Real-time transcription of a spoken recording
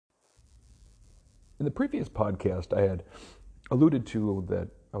In the previous podcast, I had alluded to that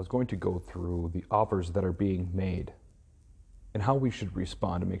I was going to go through the offers that are being made and how we should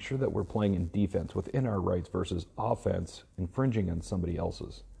respond to make sure that we're playing in defense within our rights versus offense, infringing on somebody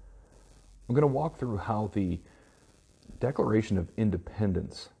else's. I'm going to walk through how the Declaration of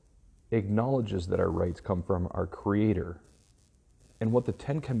Independence acknowledges that our rights come from our Creator and what the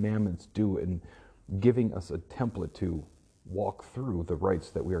Ten Commandments do in giving us a template to walk through the rights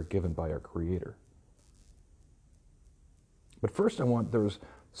that we are given by our Creator. But first there's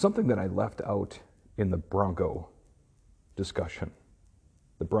something that I left out in the Bronco discussion.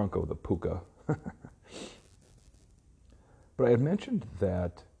 The Bronco, the Puka. But I had mentioned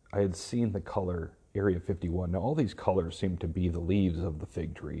that I had seen the color Area 51. Now all these colors seem to be the leaves of the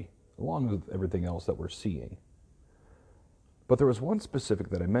fig tree, along with everything else that we're seeing. But there was one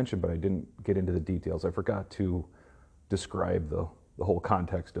specific that I mentioned, but I didn't get into the details. I forgot to describe the whole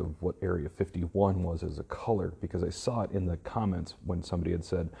context of what Area 51 was as a color, because I saw it in the comments when somebody had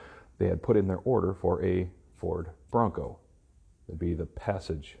said they had put in their order for a Ford Bronco. It'd be the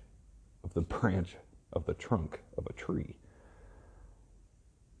passage of the branch of the trunk of a tree.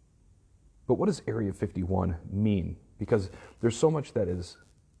 But what does Area 51 mean? Because there's so much that is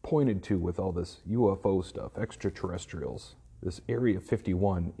pointed to with all this UFO stuff, extraterrestrials, this Area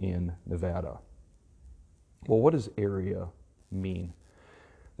 51 in Nevada. Well, what does area mean?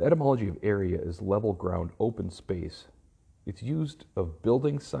 The etymology of area is level ground, open space. It's used of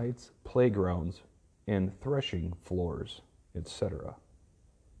building sites, playgrounds, and threshing floors, etc.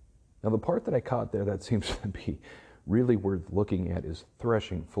 Now the part that I caught there that seems to be really worth looking at is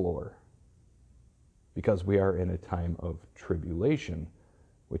threshing floor. Because we are in a time of tribulation,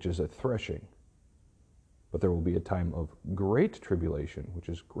 which is a threshing. But there will be a time of great tribulation, which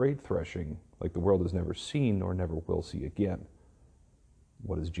is great threshing, like the world has never seen nor never will see again.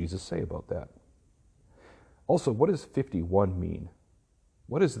 What does Jesus say about that? Also, what does 51 mean?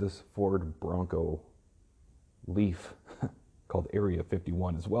 What is this Ford Bronco leaf called Area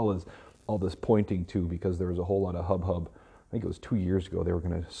 51, as well as all this pointing to, because there was a whole lot of hubbub. I think it was 2 years ago, they were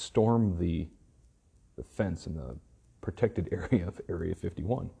going to storm the fence in the protected area of Area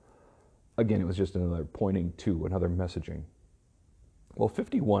 51. Again, it was just another pointing to, another messaging. Well,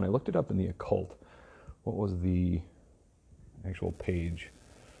 51, I looked it up in the occult. What was the actual page?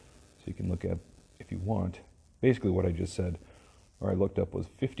 So you can look at if you want. Basically what I just said, or I looked up, was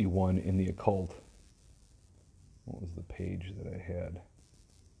 51 in the occult. What was the page that I had?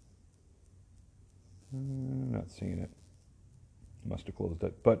 I'm not seeing it. Must have closed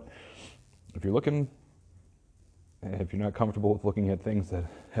it. But if you're looking, if you're not comfortable with looking at things that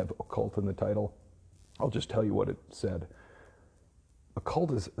have occult in the title, I'll just tell you what it said.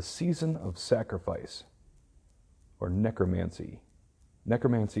 Occult is a season of sacrifice, or necromancy.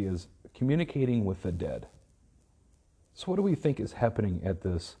 Necromancy is communicating with the dead. So what do we think is happening at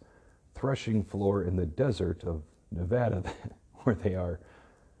this threshing floor in the desert of Nevada, where they are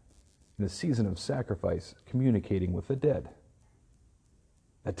in a season of sacrifice, communicating with the dead?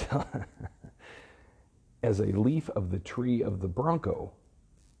 As a leaf of the tree of the Bronco,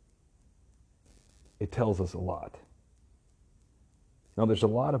 it tells us a lot. Now, there's a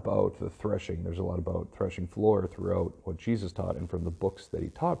lot about the threshing. There's a lot about threshing floor throughout what Jesus taught and from the books that he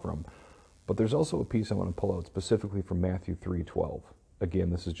taught from. But there's also a piece I want to pull out specifically from Matthew 3:12. Again,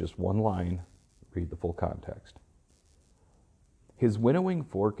 this is just one line. Read the full context. His winnowing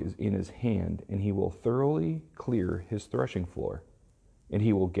fork is in his hand, and he will thoroughly clear his threshing floor, and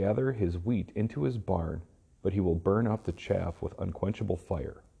he will gather his wheat into his barn, but he will burn up the chaff with unquenchable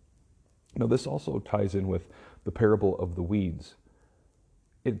fire. Now, this also ties in with the parable of the weeds.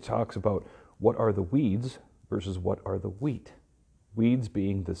 It talks about what are the weeds versus what are the wheat. Weeds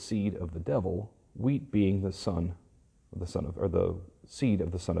being the seed of the devil, wheat being the son of the son of, or the seed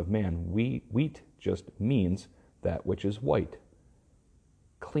of the Son of Man. Wheat just means that which is white,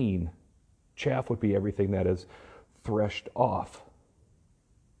 clean. Chaff would be everything that is threshed off.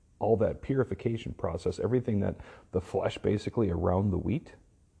 All that purification process, everything that the flesh basically around the wheat,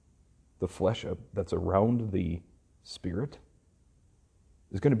 the flesh that's around the spirit,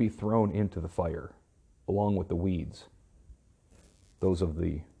 is going to be thrown into the fire along with the weeds, those of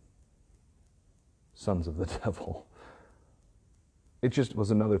the sons of the devil. It just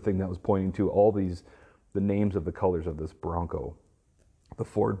was another thing that was pointing to all these, the names of the colors of this Bronco. The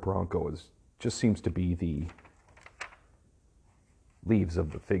Ford Bronco just seems to be the leaves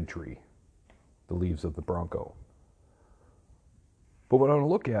of the fig tree, the leaves of the Bronco. But what I want to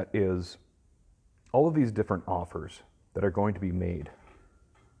look at is all of these different offers that are going to be made.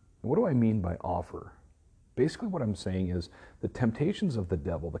 And what do I mean by offer? Basically what I'm saying is the temptations of the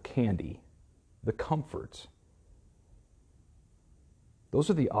devil, the candy, the comforts. Those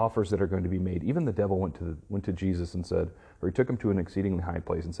are the offers that are going to be made. Even the devil went to Jesus and said, or he took him to an exceedingly high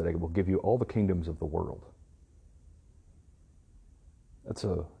place and said, I will give you all the kingdoms of the world.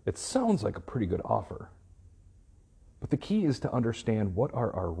 It sounds like a pretty good offer. But the key is to understand what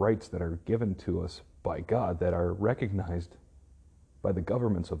are our rights that are given to us by God, that are recognized by the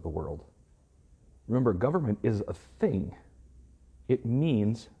governments of the world. Remember, government is a thing. It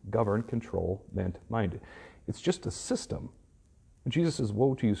means govern, control, meant, mind. It's just a system. And Jesus says,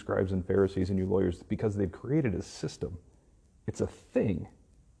 woe to you scribes and Pharisees and you lawyers, because they've created a system. It's a thing,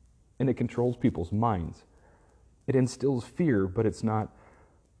 and it controls people's minds. It instills fear, but it's not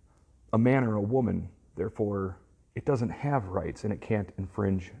a man or a woman. Therefore, it doesn't have rights, and it can't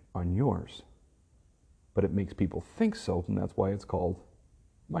infringe on yours. But it makes people think so, and that's why it's called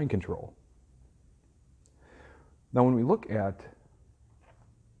mind control. Now, when we look at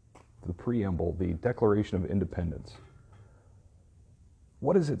the preamble, the Declaration of Independence,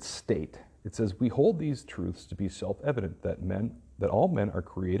 what does it state? It says, we hold these truths to be self-evident, that all men are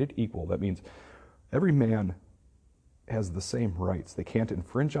created equal. That means every man has the same rights. They can't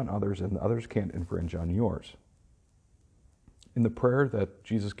infringe on others, and the others can't infringe on yours. In the prayer that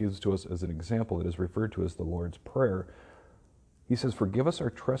Jesus gives to us as an example, it is referred to as the Lord's Prayer. He says, forgive us our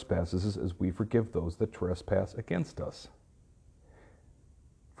trespasses as we forgive those that trespass against us.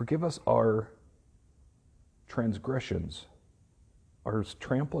 Forgive us our transgressions, our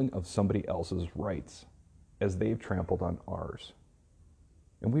trampling of somebody else's rights as they've trampled on ours.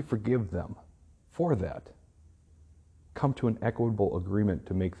 And we forgive them for that. Come to an equitable agreement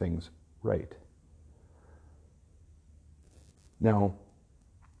to make things right. Now,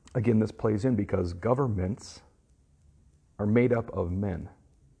 again, this plays in because governments are made up of men.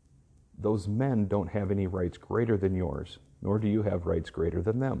 Those men don't have any rights greater than yours, nor do you have rights greater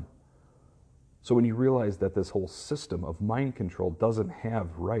than them. So when you realize that this whole system of mind control doesn't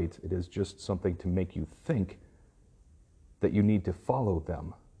have rights, it is just something to make you think that you need to follow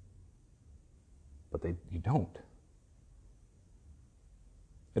them. But you don't.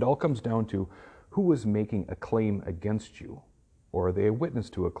 It all comes down to who is making a claim against you, or are they a witness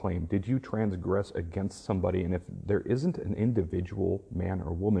to a claim? Did you transgress against somebody? And if there isn't an individual man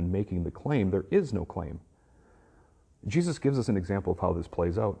or woman making the claim, there is no claim. Jesus gives us an example of how this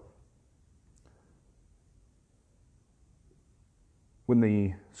plays out. When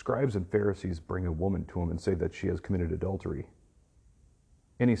the scribes and Pharisees bring a woman to him and say that she has committed adultery,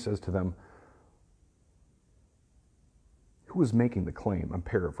 and he says to them, who is making the claim? I'm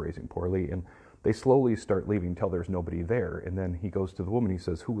paraphrasing poorly. And they slowly start leaving until there's nobody there. And then he goes to the woman, he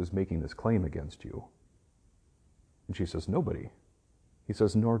says, who is making this claim against you? And she says, nobody. He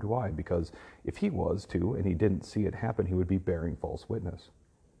says, nor do I, because if he was to, and he didn't see it happen, he would be bearing false witness.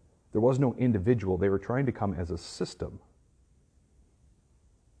 There was no individual. They were trying to come as a system,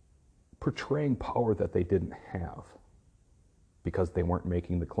 portraying power that they didn't have because they weren't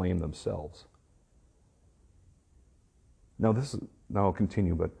making the claim themselves. Now I'll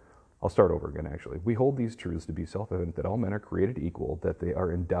continue, but I'll start over again, actually. We hold these truths to be self-evident, that all men are created equal, that they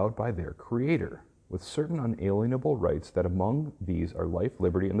are endowed by their Creator with certain unalienable rights, that among these are life,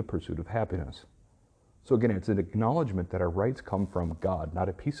 liberty, and the pursuit of happiness. So again, it's an acknowledgement that our rights come from God, not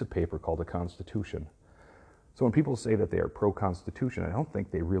a piece of paper called a Constitution. So when people say that they are pro-Constitution, I don't think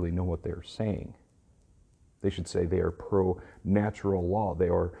they really know what they're saying. They should say they are pro-natural law. They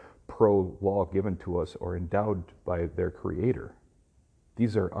are pro-law given to us or endowed by their Creator.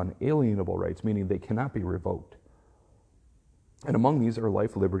 These are unalienable rights, meaning they cannot be revoked. And among these are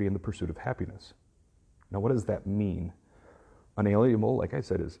life, liberty, and the pursuit of happiness. Now, what does that mean? Unalienable, like I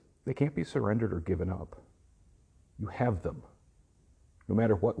said, is they can't be surrendered or given up. You have them. No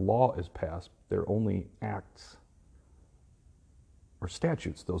matter what law is passed, they're only acts or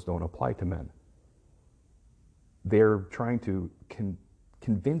statutes. Those don't apply to men. They're trying to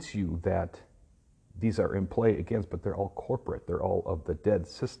convince you that these are in play against, but they're all corporate. They're all of the dead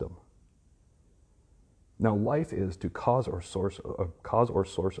system. Now, life is to cause or source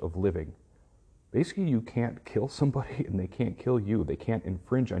of living. Basically, you can't kill somebody and they can't kill you. They can't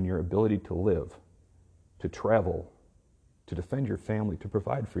infringe on your ability to live, to travel, to defend your family, to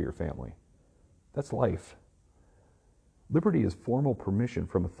provide for your family. That's life. Liberty is formal permission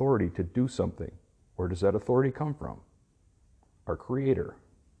from authority to do something. Where does that authority come from? Our Creator.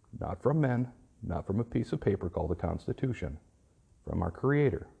 Not from men, not from a piece of paper called the Constitution. From our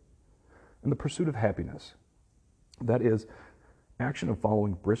Creator. And the pursuit of happiness. That is action of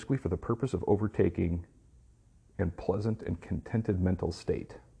following briskly for the purpose of overtaking a pleasant and contented mental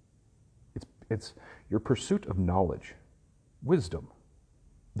state. It's your pursuit of knowledge, wisdom.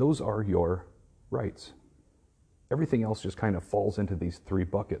 Those are your rights. Everything else just kind of falls into these three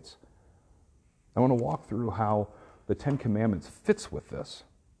buckets. I want to walk through how the Ten Commandments fits with this.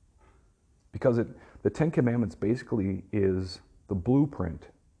 Because the Ten Commandments basically is the blueprint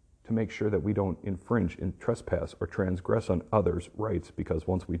to make sure that we don't infringe and trespass or transgress on others' rights, because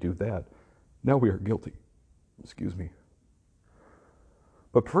once we do that, now we are guilty. Excuse me.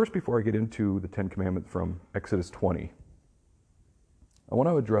 But first, before I get into the Ten Commandments from Exodus 20, I want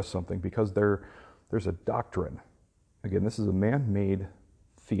to address something, because there's a doctrine. Again, this is a man-made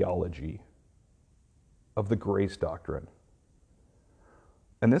theology of the grace doctrine.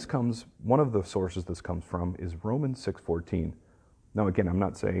 And one of the sources this comes from is Romans 6:14. Now again, I'm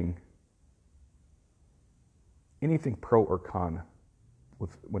not saying anything pro or con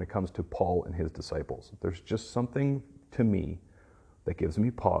when it comes to Paul and his disciples. There's just something to me that gives me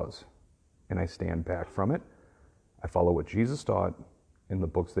pause, and I stand back from it. I follow what Jesus taught in the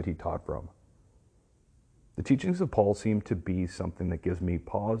books that he taught from. The teachings of Paul seem to be something that gives me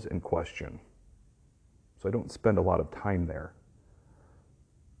pause and question. So I don't spend a lot of time there,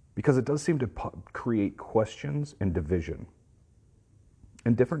 because it does seem to create questions and division.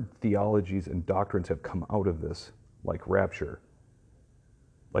 And different theologies and doctrines have come out of this, like rapture,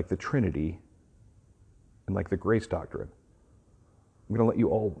 like the Trinity, and like the grace doctrine. I'm going to let you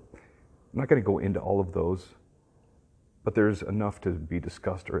all, I'm not going to go into all of those, but there's enough to be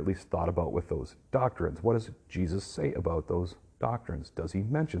discussed, or at least thought about, with those doctrines. What does Jesus say about those doctrines? Does he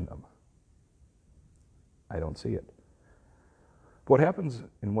mention them? I don't see it. What happens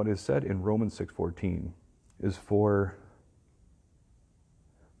in what is said in Romans 6:14 is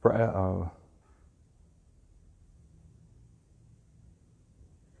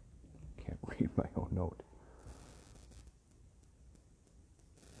can't read my own note.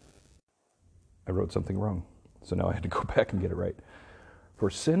 I wrote something wrong, so now I had to go back and get it right. For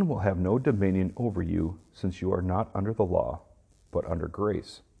sin will have no dominion over you, since you are not under the law, but under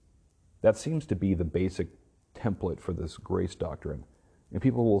grace. That seems to be the basic template for this grace doctrine. And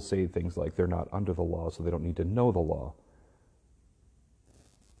people will say things like they're not under the law, so they don't need to know the law.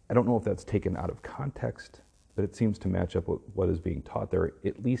 I don't know if that's taken out of context, but it seems to match up with what is being taught there.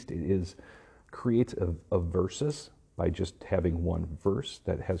 At least it creates a versus by just having one verse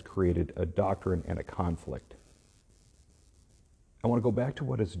that has created a doctrine and a conflict. I want to go back to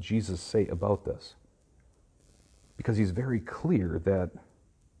what does Jesus say about this, because he's very clear that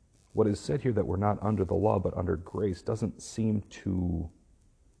what is said here, that we're not under the law but under grace, doesn't seem to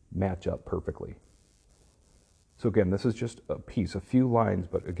match up perfectly. So again, this is just a piece, a few lines,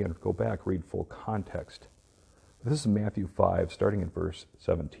 but again, go back, read full context. This is Matthew 5, starting in verse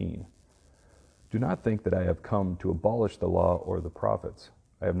 17. Do not think that I have come to abolish the law or the prophets.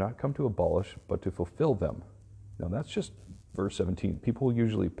 I have not come to abolish, but to fulfill them. Now that's just verse 17. People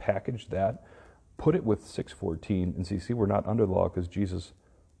usually package that, put it with 6:14, and see, we're not under the law because Jesus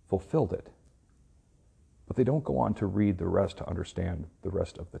fulfilled it. But they don't go on to read the rest to understand the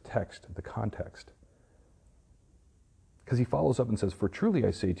rest of the text, the context. Because he follows up and says, for truly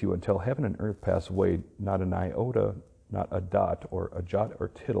I say to you, until heaven and earth pass away, not an iota, not a dot, or a jot or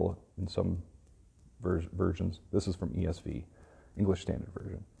tittle in some versions, this is from ESV, English Standard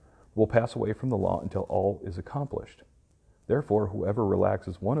Version, will pass away from the law until all is accomplished. Therefore, whoever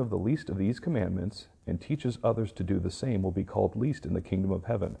relaxes one of the least of these commandments and teaches others to do the same will be called least in the kingdom of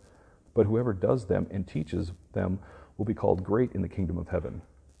heaven. But whoever does them and teaches them will be called great in the kingdom of heaven.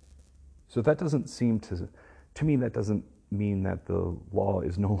 So that doesn't seem to me, that doesn't mean that the law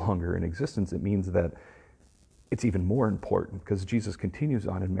is no longer in existence. It means that it's even more important, because Jesus continues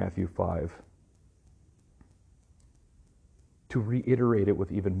on in Matthew 5 to reiterate it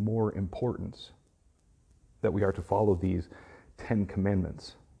with even more importance, that we are to follow these 10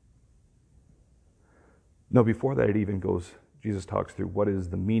 commandments. No, before that, Jesus talks through what is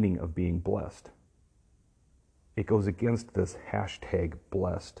the meaning of being blessed. It goes against this hashtag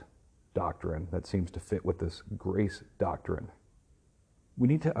blessed doctrine that seems to fit with this grace doctrine. We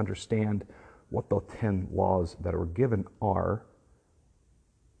need to understand what the 10 laws that are given are,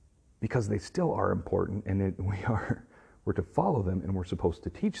 because they still are important, and we're to follow them, and we're supposed to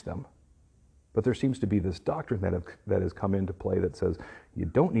teach them. But there seems to be this doctrine that has come into play that says you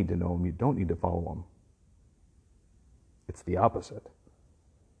don't need to know them, you don't need to follow them. It's the opposite.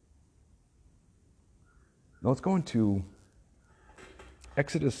 Now let's go into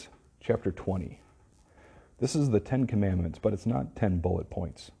Exodus chapter 20. This is the 10 commandments, but it's not 10 bullet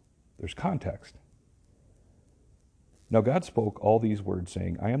points. There's context. Now God spoke all these words,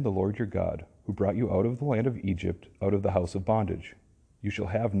 saying, I am the Lord your God, who brought you out of the land of Egypt, out of the house of bondage. You shall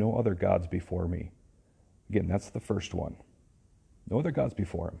have no other gods before me. Again, that's the first one. No other gods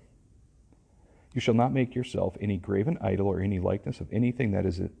before him. You shall not make yourself any graven idol or any likeness of anything that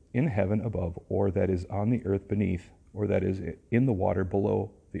is in heaven above, or that is on the earth beneath, or that is in the water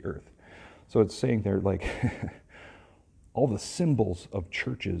below the earth. So it's saying there, like, all the symbols of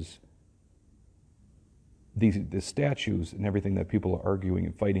churches, the statues and everything that people are arguing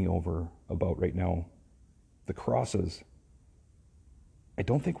and fighting over about right now, the crosses, I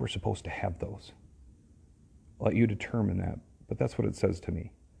don't think we're supposed to have those. I'll let you determine that, but that's what it says to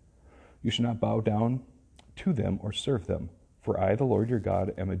me. You shall not bow down to them or serve them. For I, the Lord your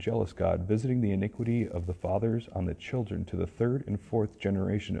God, am a jealous God, visiting the iniquity of the fathers on the children to the third and fourth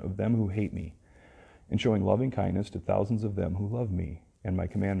generation of them who hate me, and showing loving kindness to thousands of them who love me and my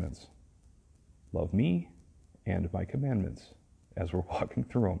commandments. Love me and my commandments as we're walking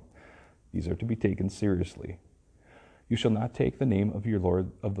through them. These are to be taken seriously. You shall not take the name of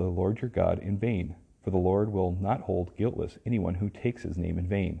the Lord your God in vain, for the Lord will not hold guiltless anyone who takes his name in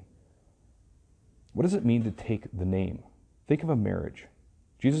vain. What does it mean to take the name? Think of a marriage.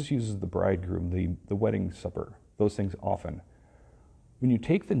 Jesus uses the bridegroom, the wedding supper, those things often. When you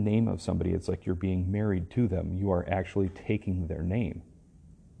take the name of somebody, it's like you're being married to them. You are actually taking their name.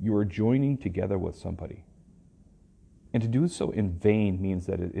 You are joining together with somebody. And to do so in vain means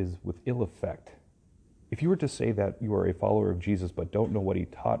that it is with ill effect. If you were to say that you are a follower of Jesus but don't know what he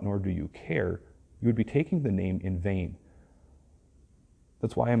taught, nor do you care, you would be taking the name in vain.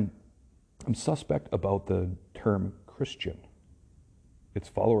 That's why I'm suspect about the term Christian. It's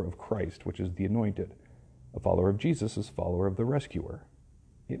follower of Christ, which is the anointed. A follower of Jesus is follower of the rescuer.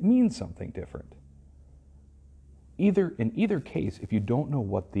 It means something different. In either case, if you don't know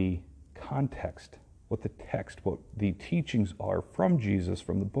what the context, what the text, what the teachings are from Jesus,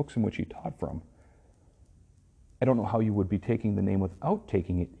 from the books in which he taught from, I don't know how you would be taking the name without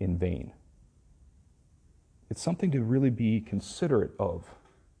taking it in vain. It's something to really be considerate of,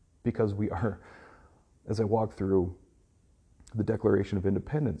 because we are, as I walk through the Declaration of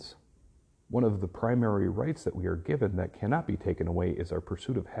Independence, one of the primary rights that we are given that cannot be taken away is our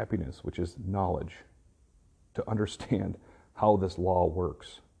pursuit of happiness, which is knowledge, to understand how this law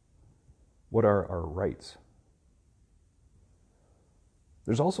works. What are our rights?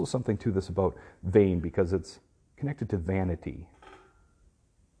 There's also something to this about vain, because it's connected to vanity.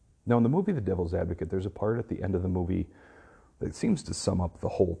 Now, in the movie The Devil's Advocate, there's a part at the end of the movie that seems to sum up the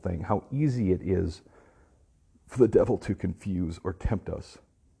whole thing, how easy it is for the devil to confuse or tempt us,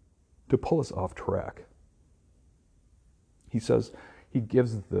 to pull us off track. He says, he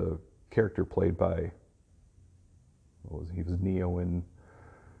gives the character played by, he was Neo in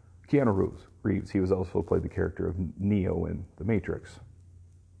Keanu Reeves. He was also played the character of Neo in The Matrix.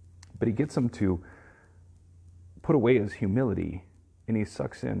 But he gets him to put away his humility, and he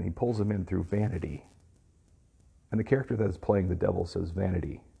sucks in, he pulls him in through vanity. And the character that is playing the devil says,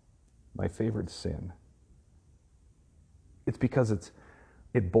 vanity, my favorite sin. It's because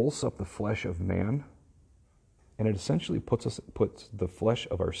it bolsts up the flesh of man, and it essentially puts the flesh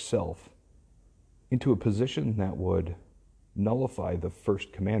of ourself into a position that would nullify the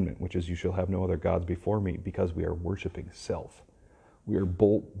first commandment, which is, you shall have no other gods before me, because we are worshiping self. We are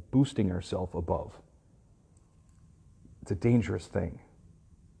boosting ourselves above. It's a dangerous thing.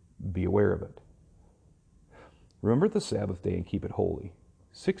 Be aware of it. Remember the Sabbath day and keep it holy.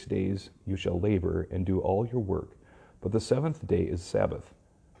 6 days you shall labor and do all your work, but the seventh day is Sabbath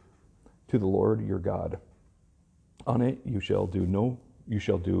to the Lord your God. On it I'm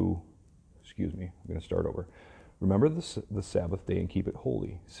going to start over. Remember the Sabbath day and keep it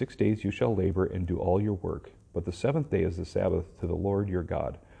holy. 6 days you shall labor and do all your work, but the seventh day is the Sabbath to the Lord your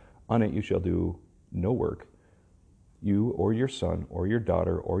God. On it you shall do no work, you or your son or your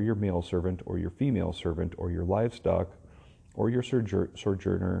daughter or your male servant or your female servant or your livestock or your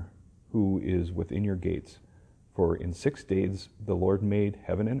sojourner who is within your gates. For in 6 days the Lord made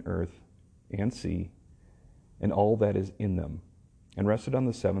heaven and earth and sea and all that is in them, and rested on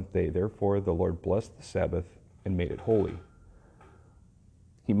the seventh day. Therefore the Lord blessed the Sabbath and made it holy.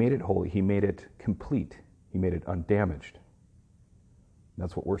 He made it holy. He made it complete. He made it undamaged.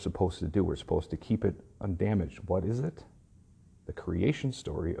 That's what we're supposed to do. We're supposed to keep it undamaged. What is it? The creation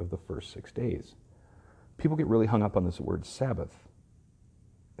story of the first 6 days. People get really hung up on this word Sabbath.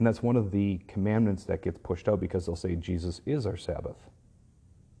 And that's one of the commandments that gets pushed out, because they'll say Jesus is our Sabbath.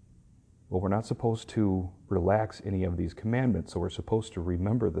 Well, we're not supposed to relax any of these commandments, so we're supposed to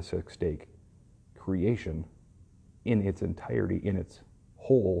remember the 6-day creation in its entirety, in its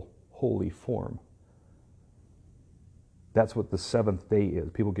whole holy form. That's what the seventh day is.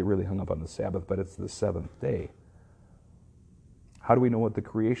 People get really hung up on the Sabbath, but it's the seventh day. How do we know what the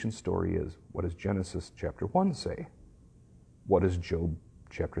creation story is? What does Genesis chapter 1 say? What does Job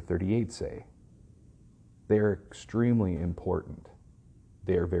chapter 38 say? They are extremely important.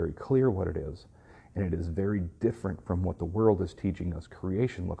 They are very clear what it is, and it is very different from what the world is teaching us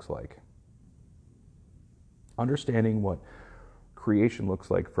creation looks like. Understanding what creation looks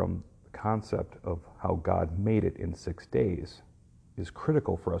like from the concept of how God made it in 6 days is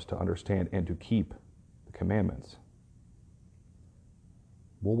critical for us to understand and to keep the commandments.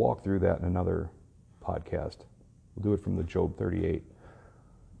 We'll walk through that in another podcast. We'll do it from the Job 38.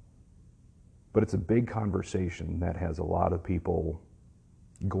 But it's a big conversation that has a lot of people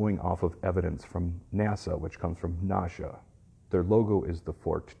going off of evidence from NASA, which comes from Nasha. Their logo is the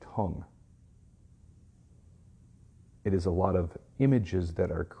forked tongue. It is a lot of images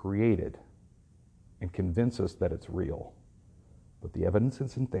that are created and convince us that it's real. But the evidence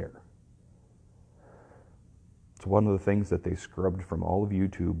isn't there. It's one of the things that they scrubbed from all of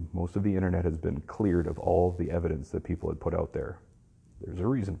YouTube. Most of the internet has been cleared of all of the evidence that people had put out there. There's a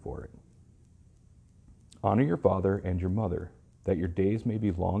reason for it. Honor your father and your mother, that your days may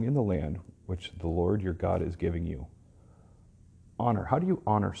be long in the land which the Lord your God is giving you. Honor. How do you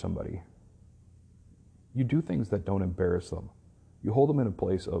honor somebody? You do things that don't embarrass them. You hold them in a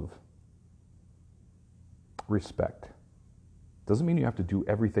place of respect. Doesn't mean you have to do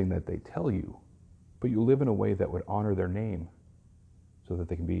everything that they tell you, but you live in a way that would honor their name so that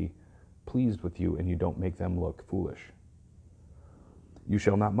they can be pleased with you and you don't make them look foolish. You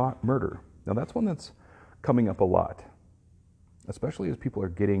shall not murder. Now that's one that's coming up a lot, especially as people are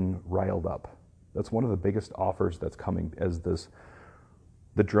getting riled up. That's one of the biggest offers that's coming as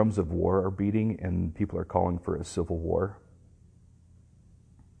the drums of war are beating and people are calling for a civil war.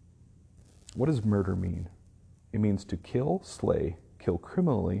 What does murder mean? It means to kill, slay, kill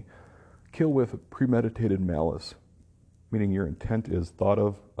criminally, kill with premeditated malice, meaning your intent is thought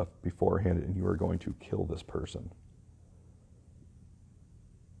of beforehand and you are going to kill this person.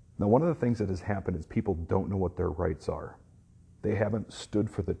 Now, one of the things that has happened is people don't know what their rights are. They haven't stood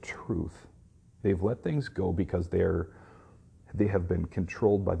for the truth. They've let things go because they have been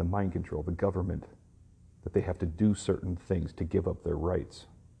controlled by the mind control, the government, that they have to do certain things to give up their rights.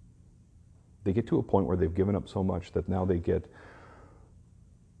 They get to a point where they've given up so much that now they get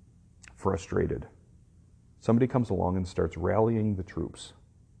frustrated. Somebody comes along and starts rallying the troops,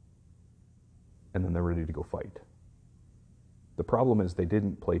 and then they're ready to go fight. The problem is they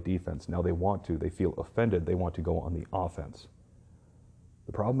didn't play defense. Now they want to. They feel offended. They want to go on the offense.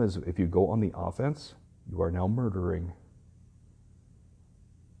 The problem is if you go on the offense, you are now murdering.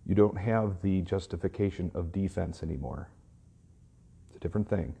 You don't have the justification of defense anymore. It's a different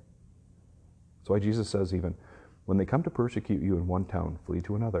thing. That's why Jesus says even, when they come to persecute you in one town, flee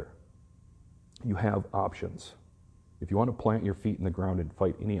to another. You have options. If you want to plant your feet in the ground and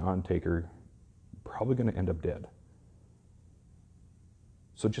fight any on-taker, you're probably going to end up dead.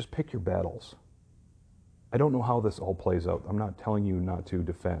 So just pick your battles. I don't know how this all plays out. I'm not telling you not to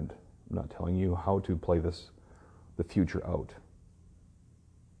defend. I'm not telling you how to play the future out.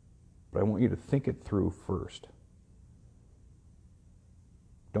 But I want you to think it through first.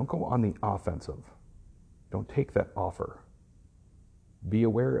 Don't go on the offensive. Don't take that offer. Be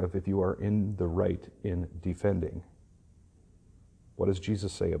aware of if you are in the right in defending. What does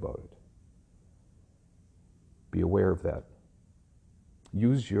Jesus say about it? Be aware of that.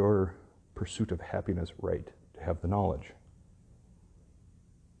 Use your pursuit of happiness right to have the knowledge.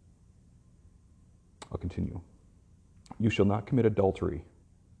 I'll continue. You shall not commit adultery.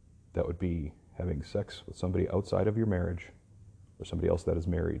 That would be having sex with somebody outside of your marriage or somebody else that is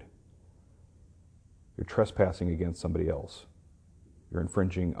married. You're trespassing against somebody else. You're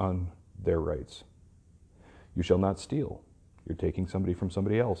infringing on their rights. You shall not steal. You're taking somebody from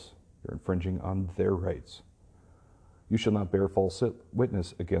somebody else. You're infringing on their rights. You shall not bear false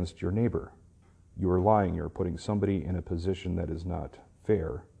witness against your neighbor. You are lying. You're putting somebody in a position that is not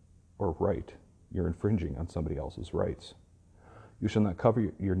fair or right. You're infringing on somebody else's rights. You shall not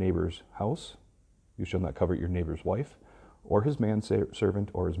cover your neighbor's house. You shall not covet your neighbor's wife, or his manservant,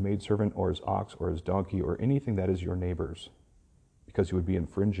 or his maidservant, or his ox, or his donkey, or anything that is your neighbor's, because you would be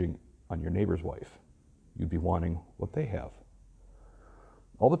infringing on your neighbor's wife. You'd be wanting what they have.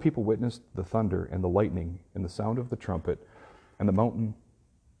 All the people witnessed the thunder and the lightning and the sound of the trumpet and the mountain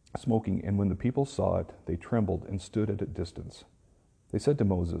smoking, and when the people saw it, they trembled and stood at a distance. They said to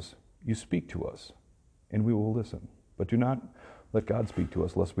Moses, "You speak to us, and we will listen, but do not let God speak to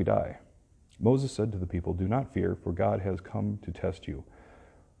us, lest we die." Moses said to the people, "Do not fear, for God has come to test you,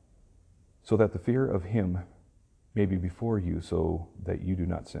 so that the fear of him may be before you, so that you do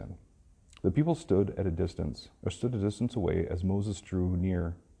not sin." The people stood a distance away as Moses drew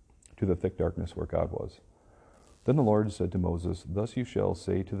near to the thick darkness where God was. Then the Lord said to Moses, "Thus you shall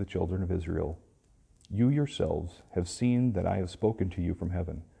say to the children of Israel, You yourselves have seen that I have spoken to you from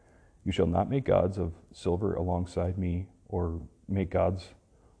heaven. You shall not make gods of silver alongside me, or make gods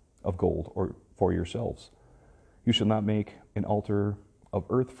of gold or for yourselves. You shall not make an altar of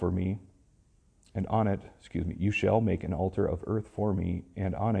earth for me, and on it, you shall make an altar of earth for me,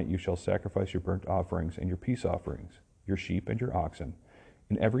 and on it you shall sacrifice your burnt offerings and your peace offerings, your sheep and your oxen.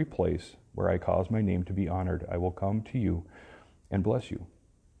 In every place where I cause my name to be honored, I will come to you and bless you.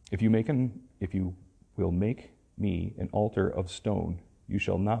 If you will make me an altar of stone, you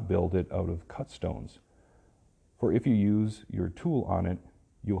shall not build it out of cut stones. For if you use your tool on it,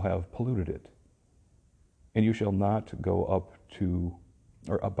 you'll have polluted it. And you shall not go up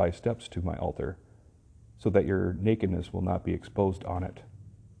by steps to my altar, so that your nakedness will not be exposed on it.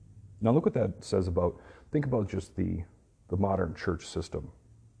 Now look what that says think about just the modern church system.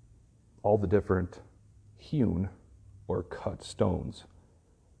 All the different hewn or cut stones,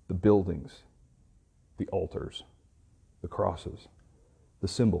 the buildings, the altars, the crosses, the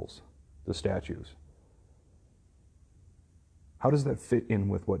symbols, the statues. How does that fit in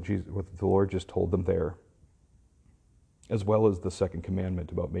with what the Lord just told them there, as well as the second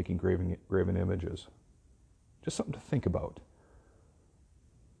commandment about making graven images? Just something to think about.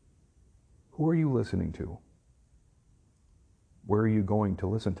 Who are you listening to? Where are you going to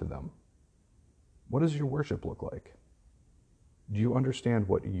listen to them? What does your worship look like? Do you understand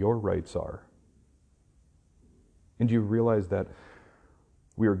what your rights are? And do you realize that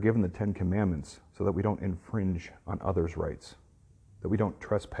we are given the 10 Commandments so that we don't infringe on others' rights, that we don't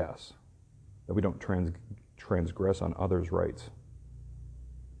trespass, that we don't transgress on others' rights?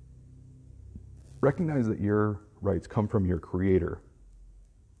 Recognize that your rights come from your Creator,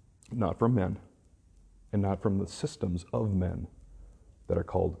 not from men, and not from the systems of men that are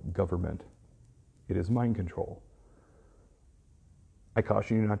called government. It is mind control. I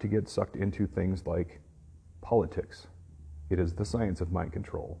caution you not to get sucked into things like politics. It is the science of mind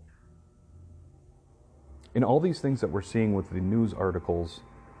control. In all these things that we're seeing with the news articles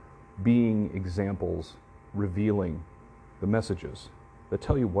being examples, revealing the messages that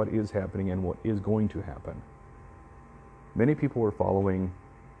tell you what is happening and what is going to happen. Many people are following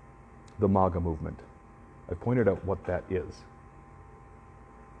the MAGA movement. I've pointed out what that is.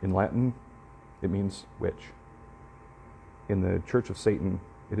 In Latin, it means witch. In the Church of Satan,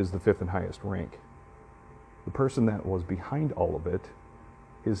 it is the 5th and highest rank. The person that was behind all of it,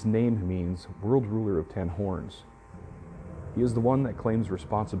 his name means world ruler of 10 horns. He is the one that claims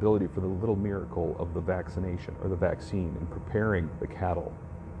responsibility for the little miracle of the vaccination or the vaccine and preparing the cattle.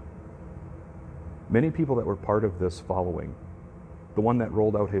 Many people that were part of this following, the one that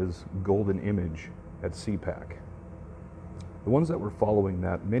rolled out his golden image at CPAC, the ones that were following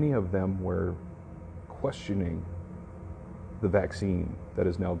that, many of them were questioning the vaccine that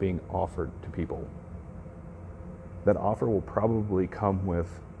is now being offered to people. That offer will probably come with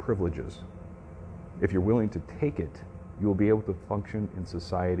privileges. If you're willing to take it, you will be able to function in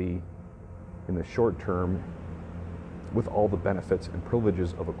society in the short term with all the benefits and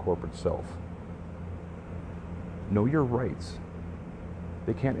privileges of a corporate self. Know your rights.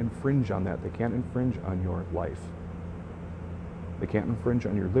 They can't infringe on that. They can't infringe on your life. They can't infringe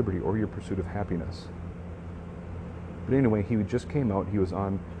on your liberty or your pursuit of happiness. But anyway, he just came out. He was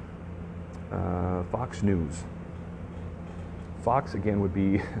on Fox News. Fox again would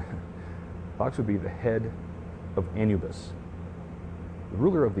be Fox would be the head of Anubis, the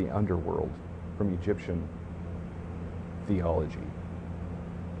ruler of the underworld from Egyptian theology.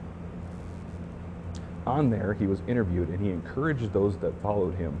 On there, he was interviewed, and he encouraged those that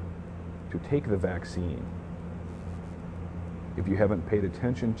followed him to take the vaccine. If you haven't paid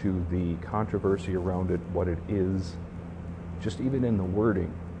attention to the controversy around it, what it is, just even in the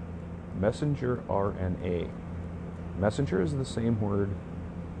wording, messenger RNA. Messenger is the same word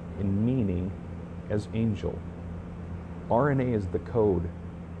in meaning as angel. RNA is the code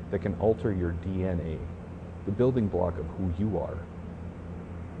that can alter your DNA, the building block of who you are.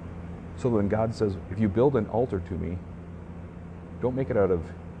 So when God says, if you build an altar to me, don't make it out of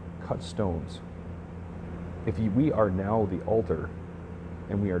cut stones. If we are now the altar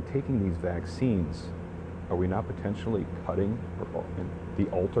and we are taking these vaccines, are we not potentially cutting the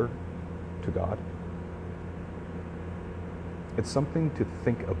altar to God? It's something to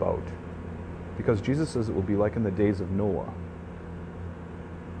think about, because Jesus says it will be like in the days of Noah.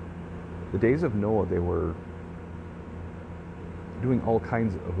 The days of Noah, they were doing all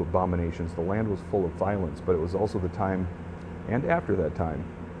kinds of abominations. The land was full of violence, but it was also the time, and after that time,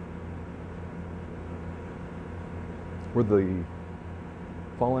 where the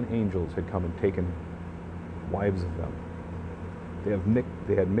fallen angels had come and taken wives of them.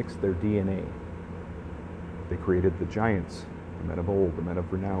 They had mixed their DNA. They created the giants, the men of old, the men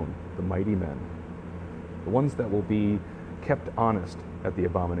of renown, the mighty men, the ones that will be kept honest at the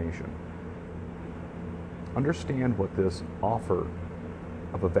abomination. Understand what this offer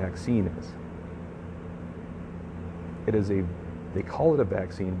of a vaccine is. It is they call it a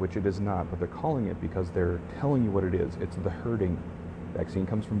vaccine, which it is not, but they're calling it because they're telling you what it is. It's the herding. Vaccine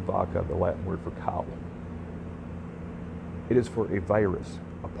comes from vaca, the Latin word for cow. It is for a virus,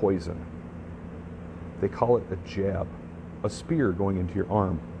 a poison. They call it a jab, a spear going into your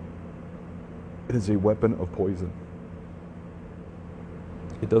arm. It is a weapon of poison.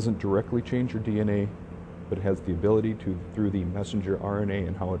 It doesn't directly change your DNA, but it has the ability to, through the messenger RNA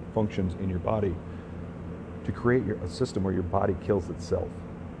and how it functions in your body, to create a system where your body kills itself.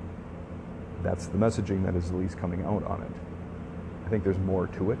 That's the messaging that is at least coming out on it. I think there's more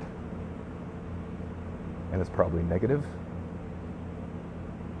to it, and it's probably negative.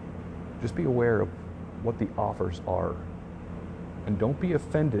 Just be aware of what the offers are, and don't be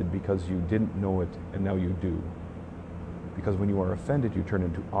offended because you didn't know it and now you do. Because when you are offended, you turn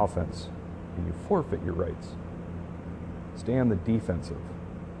into offense and you forfeit your rights. Stay on the defensive.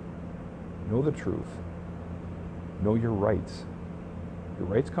 Know the truth. Know your rights. Your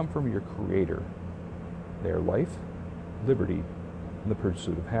rights come from your Creator. They are life, liberty, and the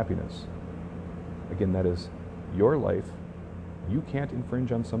pursuit of happiness. Again, that is your life. You can't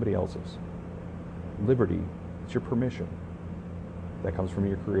infringe on somebody else's. Liberty is your permission. That comes from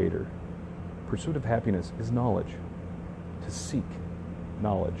your Creator. Pursuit of happiness is knowledge. To seek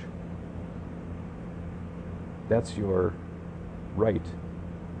knowledge. That's your right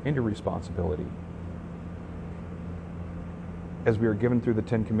and your responsibility. As we are given through the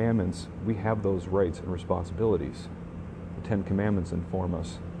Ten Commandments, we have those rights and responsibilities. The Ten Commandments inform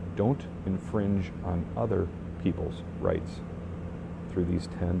us, don't infringe on other people's rights through these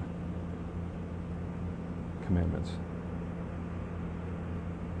 10 commandments.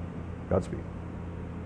 Godspeed.